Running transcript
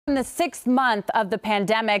In the 6th month of the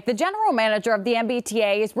pandemic, the general manager of the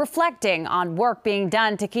MBTA is reflecting on work being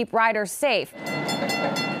done to keep riders safe.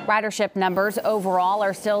 Ridership numbers overall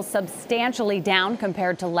are still substantially down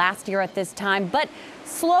compared to last year at this time, but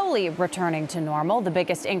slowly returning to normal. The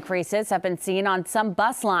biggest increases have been seen on some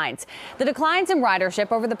bus lines. The declines in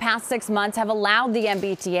ridership over the past 6 months have allowed the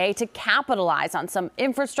MBTA to capitalize on some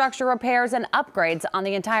infrastructure repairs and upgrades on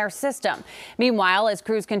the entire system. Meanwhile, as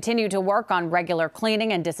crews continue to work on regular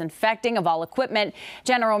cleaning and disinfecting of all equipment,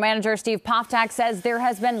 General Manager Steve Poftak says there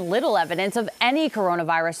has been little evidence of any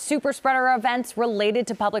coronavirus superspreader events related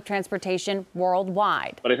to public transportation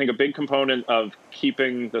worldwide. But I think a big component of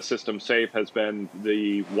keeping the system safe has been the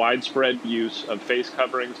widespread use of face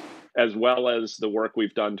coverings, as well as the work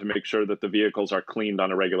we've done to make sure that the vehicles are cleaned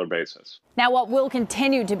on a regular basis. Now, what will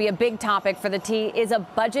continue to be a big topic for the T is a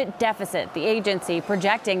budget deficit. The agency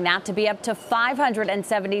projecting that to be up to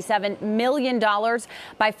 $577 million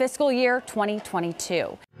by fiscal year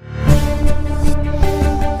 2022.